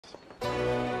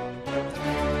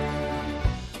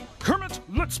Kermit,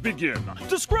 let's begin.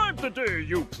 Describe the day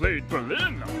you played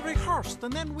Berlin. We rehearsed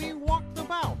and then we walked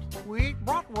about. We ate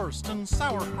bratwurst and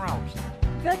sauerkraut.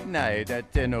 That night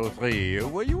at 10:03,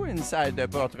 were you inside the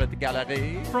portrait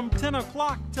gallery? From 10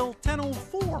 o'clock till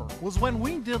 10:04 was when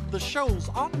we did the show's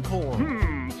encore.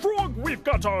 Frog, we've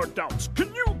got our doubts.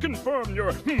 Can you confirm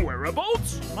your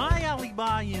whereabouts? My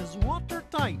alibi is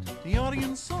watertight. The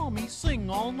audience saw me sing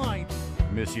all night.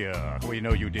 Monsieur, we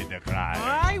know you did the crime.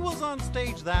 I was on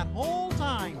stage that whole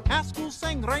time. Ask who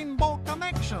sang Rainbow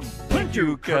Connection. Thank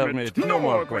you, Kermit. No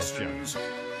more questions.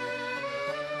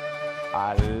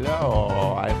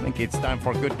 Hello, I think it's time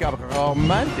for Good Cop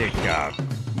Romantic Cop.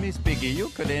 Miss Piggy, you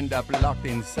could end up locked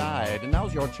inside.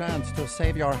 Now's your chance to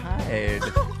save your hide.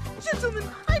 Oh, gentlemen,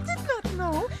 I did not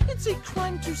know. It's a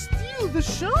crime to steal the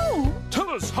show. Tell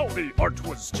us how the art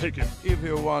was taken. If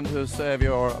you want to save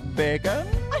your bacon.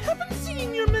 I haven't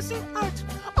seen your missing art.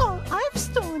 All I've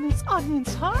stolen is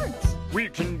audience hearts. We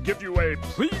can give you a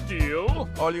plea deal.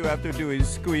 All you have to do is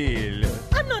squeal.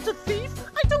 I'm not a thief.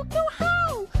 I don't know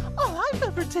how. All I've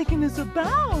ever taken is a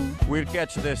bow. We'll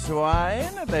catch the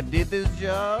swine that did this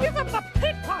job. Give him the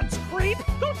pit puns, creep.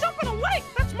 Don't jump in a lake.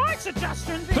 That's my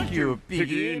suggestion. Thank you,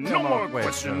 Piggy. No more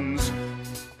questions.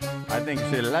 I think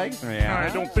she likes me, huh? I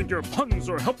don't think your puns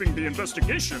are helping the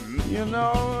investigation. You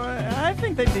know, I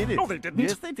think they did it. No, they didn't.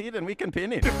 Yes, they did, and we can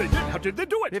pin it. If they did, how did they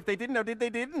do it? If they didn't, how did they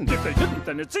didn't? If they didn't,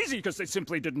 then it's easy because they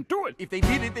simply didn't do it. If they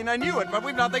did it, then I knew it, but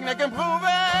we've nothing that can prove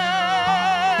it!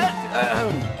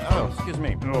 Oh, excuse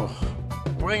me. Oh.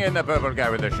 Bring in the purple guy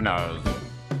with the schnoz.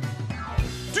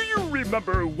 Do you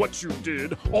remember what you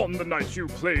did on the night you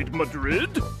played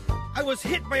Madrid? I was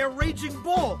hit by a raging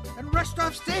bull and rushed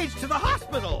off stage to the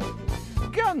hospital.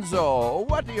 Gonzo,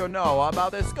 what do you know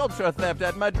about the sculpture theft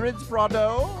at Madrid's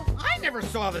Prado? I never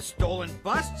saw the stolen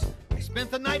busts. I spent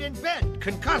the night in bed,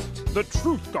 concussed. The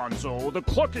truth, Gonzo. The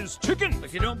clock is ticking.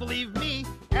 If you don't believe me,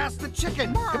 ask the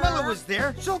chicken. Camilla was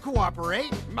there. She'll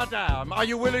cooperate. Madame, are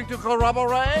you willing to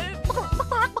corroborate?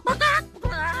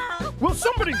 Will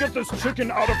somebody get this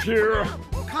chicken out of here?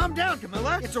 Calm down,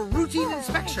 Camilla. It's a routine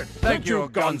inspection. Thank you,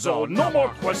 Gonzo. No more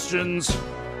questions.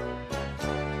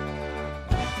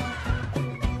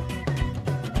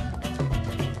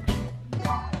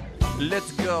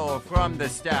 Let's go from the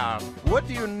start. What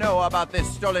do you know about this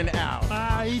stolen art?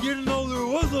 I didn't know there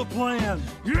was a plan.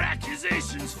 Your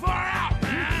accusation's far out,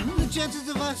 man. The chances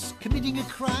of us committing a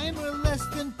crime are less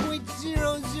than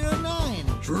 0.009.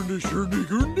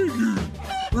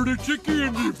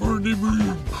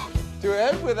 To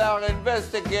help with our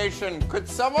investigation, could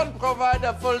someone provide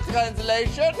a full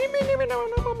translation?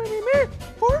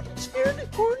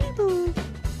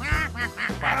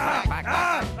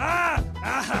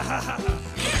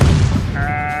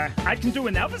 I can do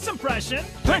an Elvis impression.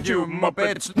 Thank you,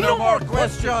 Muppets. No more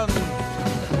questions.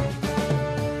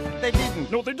 They didn't.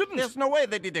 No, they didn't. There's no way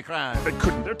they did the crime. They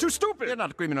couldn't. They're too stupid. They're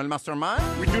not a criminal mastermind.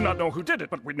 We do not know who did it,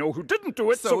 but we know who didn't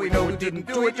do it. So we know who didn't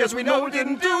do it. Yes, we know who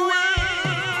didn't do it.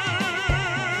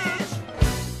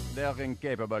 They're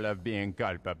incapable of being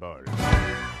culpable.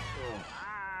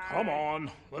 Come on,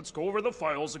 let's go over the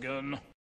files again.